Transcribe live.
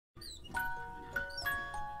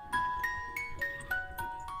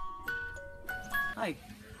Hi,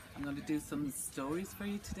 I'm going to do some stories for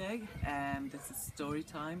you today. This is story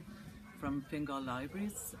time from Fingal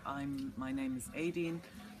Libraries. My name is Éadaoin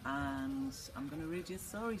and I'm going to read you a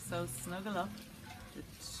story, so snuggle up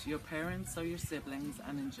with your parents or your siblings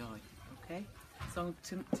and enjoy, okay? So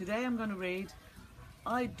today I'm going to read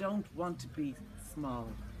I Don't Want to Be Small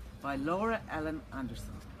by Laura Ellen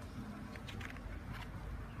Anderson.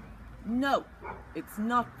 No, it's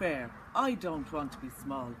not fair. I don't want to be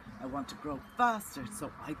small. I want to grow faster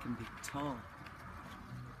so I can be tall.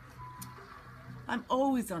 I'm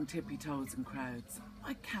always on tippy toes in crowds.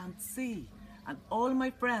 I can't see, and all my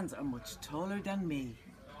friends are much taller than me.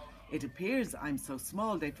 It appears I'm so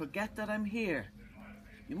small they forget that I'm here.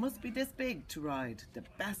 You must be this big to ride the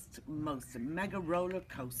best, most mega roller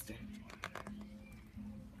coaster.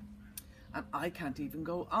 And I can't even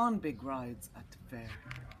go on big rides at the fair.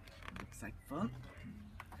 Looks like fun.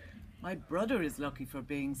 My brother is lucky for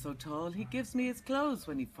being so tall. He gives me his clothes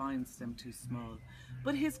when he finds them too small.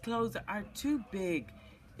 But his clothes are too big.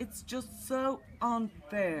 It's just so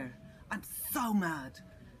unfair. I'm so mad.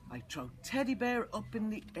 I throw Teddy Bear up in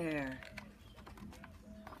the air.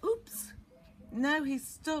 Oops! Now he's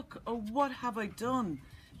stuck. Oh, what have I done?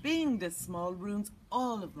 Being this small ruins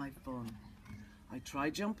all of my fun. I try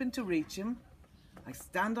jumping to reach him. I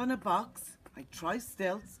stand on a box. I try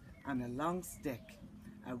stilts and a long stick.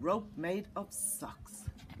 A rope made of socks.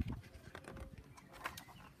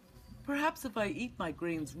 Perhaps if I eat my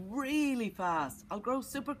greens really fast, I'll grow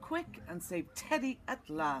super quick and save Teddy at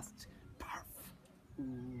last. Perf!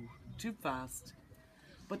 Ooh, too fast.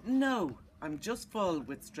 But no, I'm just full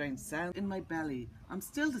with strange sound in my belly. I'm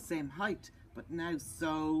still the same height, but now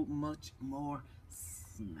so much more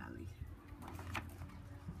smelly.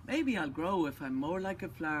 Maybe I'll grow if I'm more like a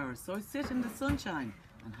flower, so I sit in the sunshine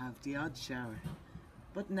and have the odd shower.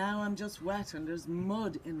 But now I'm just wet and there's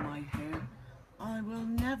mud in my hair. I will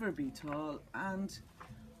never be tall and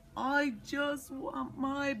I just want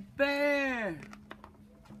my bear.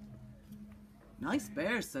 Nice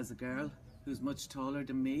bear, says a girl who's much taller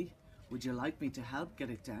than me. Would you like me to help get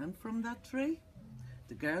it down from that tree?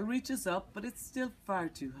 The girl reaches up, but it's still far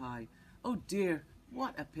too high. Oh dear,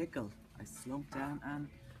 what a pickle. I slump down and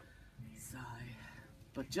sigh.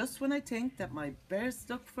 But just when I think that my bear's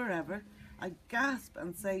stuck forever, I gasp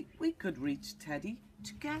and say, we could reach Teddy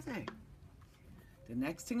together. The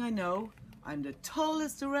next thing I know, I'm the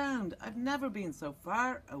tallest around. I've never been so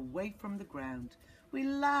far away from the ground. We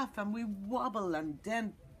laugh and we wobble and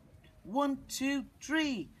then 1, 2,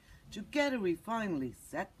 3. Together we finally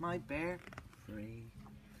set my bear free.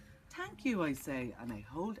 Thank you, I say, and I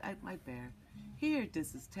hold out my bear. Here,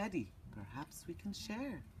 this is Teddy. Perhaps we can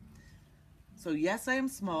share. So yes, I am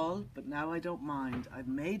small, but now I don't mind. I've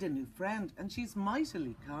made a new friend and she's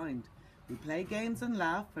mightily kind. We play games and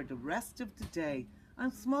laugh for the rest of the day.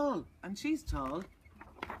 I'm small and she's tall.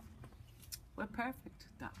 We're perfect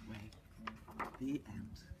that way. The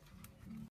end.